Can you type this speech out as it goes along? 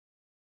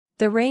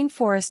The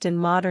rainforest in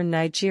modern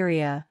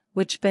Nigeria,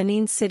 which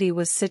Benin City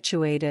was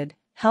situated,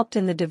 helped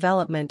in the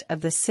development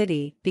of the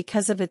city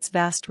because of its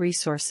vast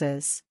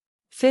resources.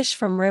 Fish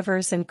from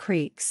rivers and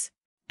creeks,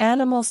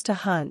 animals to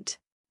hunt,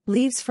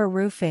 leaves for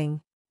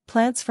roofing,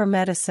 plants for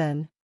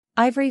medicine,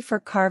 ivory for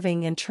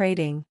carving and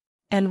trading,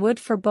 and wood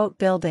for boat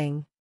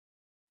building.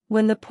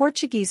 When the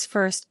Portuguese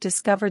first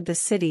discovered the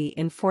city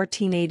in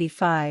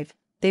 1485,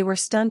 they were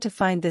stunned to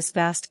find this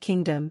vast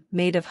kingdom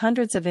made of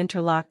hundreds of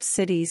interlocked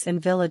cities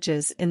and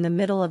villages in the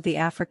middle of the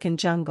African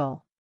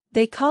jungle.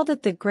 They called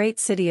it the Great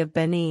City of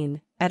Benin,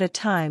 at a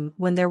time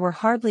when there were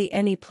hardly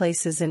any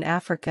places in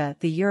Africa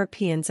the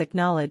Europeans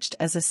acknowledged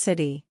as a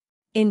city.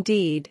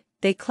 Indeed,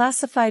 they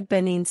classified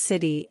Benin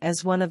City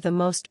as one of the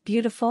most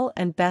beautiful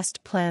and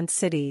best-planned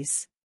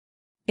cities.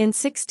 In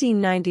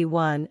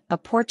 1691, a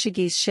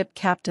Portuguese ship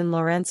captain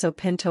Lourenço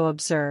Pinto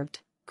observed,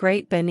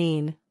 "Great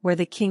Benin, where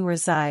the king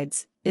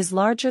resides, is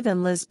larger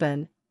than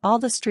Lisbon, all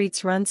the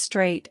streets run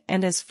straight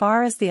and as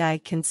far as the eye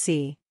can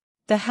see.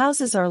 The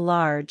houses are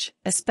large,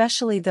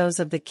 especially those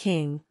of the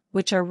king,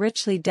 which are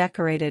richly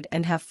decorated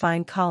and have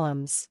fine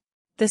columns.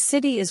 The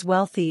city is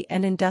wealthy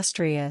and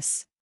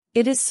industrious.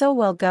 It is so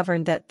well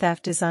governed that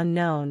theft is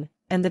unknown,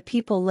 and the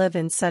people live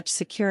in such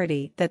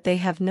security that they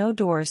have no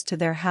doors to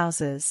their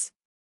houses."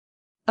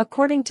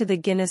 According to the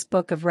Guinness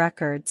Book of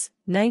Records,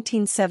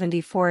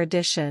 1974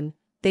 edition,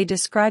 they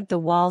described the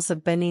walls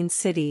of Benin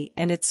City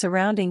and its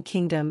surrounding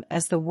kingdom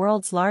as the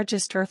world's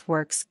largest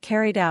earthworks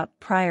carried out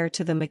prior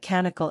to the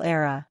mechanical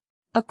era.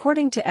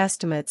 According to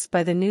estimates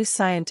by the new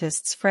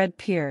scientists Fred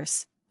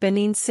Pierce,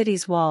 Benin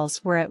City's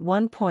walls were at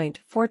one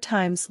point 4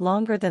 times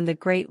longer than the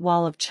Great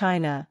Wall of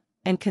China,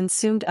 and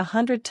consumed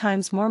 100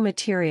 times more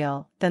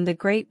material than the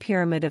Great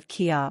Pyramid of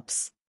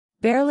Cheops.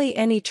 Barely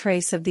any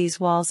trace of these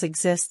walls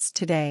exists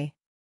today.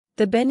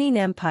 The Benin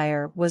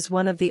Empire was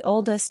one of the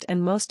oldest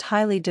and most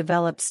highly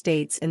developed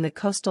states in the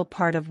coastal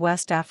part of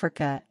West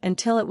Africa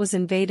until it was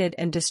invaded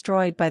and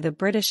destroyed by the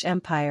British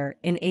Empire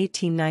in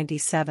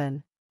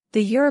 1897.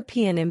 The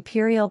European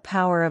imperial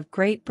power of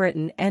Great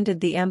Britain ended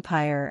the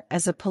empire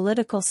as a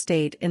political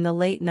state in the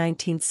late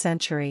 19th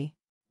century.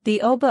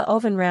 The Oba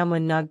of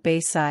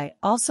Benin,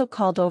 also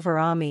called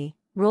Overami,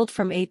 ruled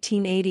from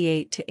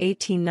 1888 to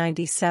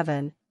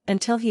 1897,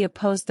 until he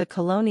opposed the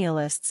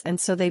colonialists and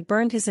so they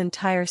burned his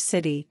entire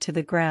city to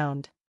the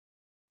ground.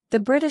 The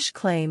British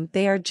claim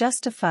they are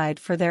justified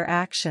for their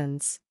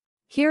actions.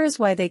 Here is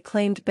why they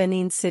claimed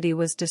Benin City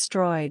was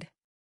destroyed.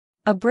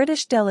 A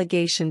British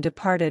delegation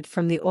departed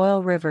from the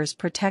Oil Rivers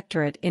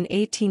Protectorate in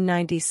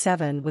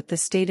 1897 with the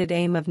stated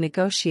aim of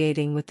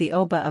negotiating with the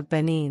Oba of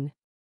Benin.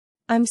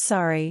 I'm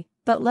sorry,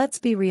 but let's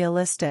be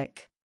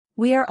realistic.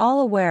 We are all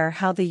aware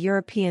how the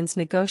Europeans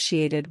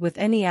negotiated with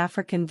any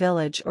African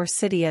village or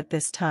city at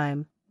this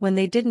time, when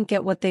they didn't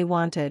get what they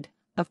wanted.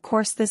 Of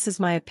course this is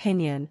my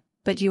opinion,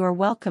 but you are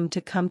welcome to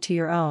come to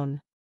your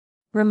own.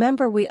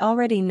 Remember, we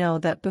already know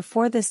that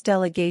before this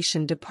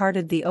delegation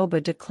departed the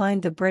Oba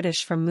declined the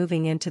British from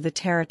moving into the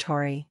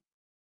territory.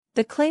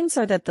 The claims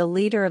are that the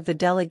leader of the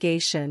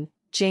delegation,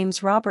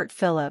 James Robert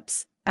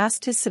Phillips,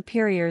 asked his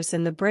superiors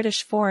in the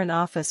British Foreign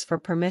Office for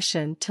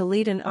permission to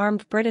lead an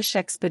armed British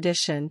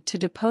expedition to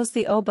depose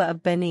the Oba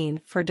of Benin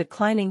for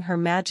declining Her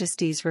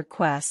Majesty's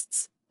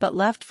requests, but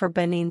left for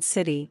Benin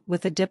City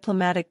with a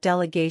diplomatic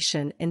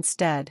delegation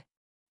instead.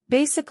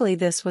 Basically,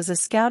 this was a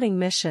scouting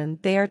mission.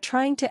 They are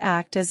trying to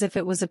act as if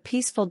it was a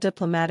peaceful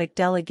diplomatic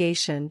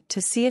delegation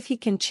to see if he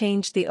can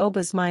change the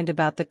Oba's mind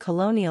about the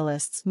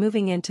colonialists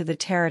moving into the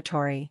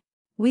territory.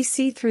 We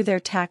see through their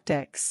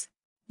tactics.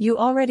 You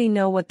already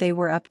know what they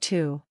were up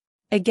to.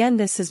 Again,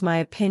 this is my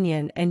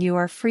opinion and you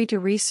are free to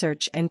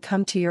research and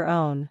come to your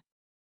own.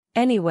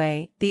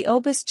 Anyway, the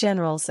Oba's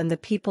generals and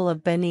the people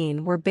of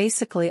Benin were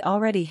basically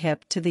already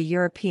hip to the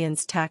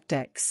Europeans'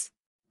 tactics.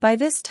 By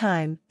this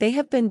time, they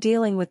have been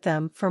dealing with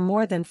them for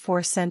more than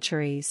 4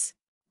 centuries.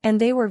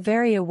 And they were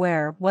very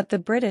aware what the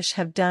British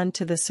have done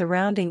to the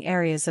surrounding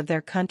areas of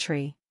their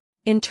country.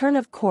 In turn,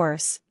 of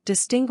course,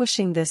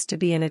 distinguishing this to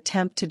be an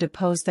attempt to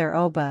depose their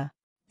Oba.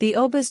 The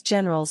Oba's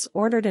generals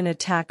ordered an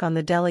attack on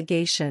the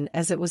delegation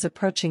as it was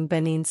approaching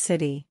Benin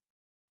City.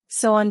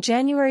 So on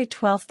January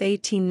 12,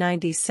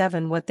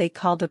 1897, what they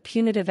called a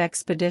punitive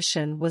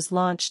expedition was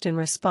launched in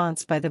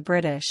response by the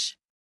British.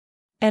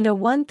 And a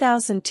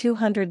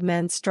 1,200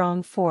 men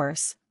strong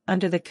force,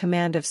 under the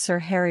command of Sir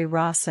Harry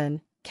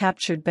Rawson,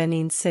 captured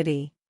Benin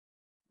City.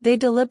 They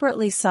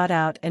deliberately sought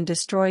out and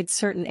destroyed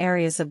certain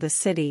areas of the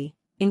city,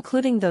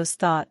 including those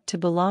thought to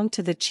belong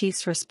to the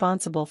chiefs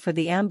responsible for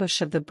the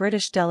ambush of the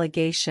British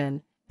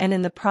delegation, and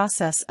in the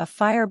process a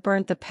fire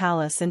burnt the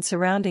palace and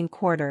surrounding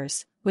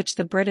quarters, which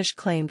the British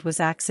claimed was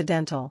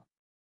accidental.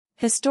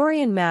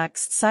 Historian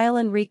Max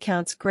Ceylon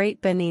recounts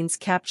Great Benin's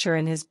capture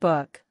in his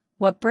book,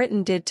 What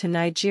Britain Did to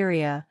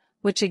Nigeria,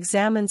 which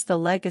examines the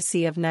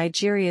legacy of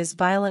Nigeria's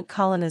violent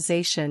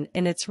colonization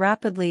in its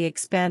rapidly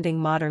expanding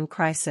modern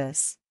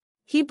crisis.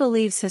 He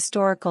believes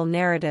historical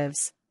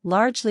narratives,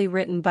 largely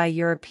written by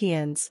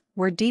Europeans,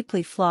 were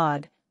deeply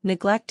flawed,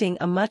 neglecting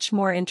a much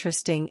more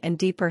interesting and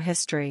deeper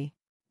history.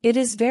 It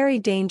is very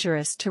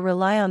dangerous to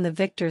rely on the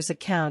victor's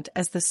account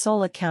as the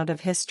sole account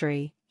of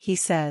history, he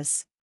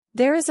says.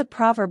 There is a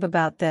proverb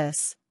about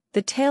this: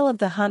 the tale of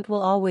the hunt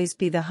will always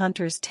be the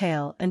hunter's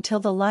tale until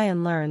the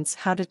lion learns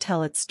how to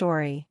tell its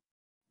story.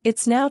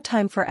 It's now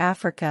time for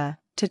Africa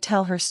to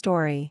tell her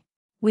story.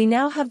 We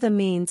now have the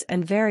means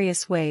and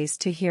various ways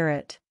to hear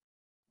it.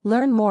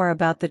 Learn more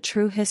about the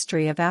true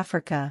history of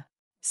Africa.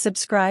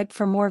 Subscribe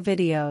for more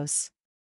videos.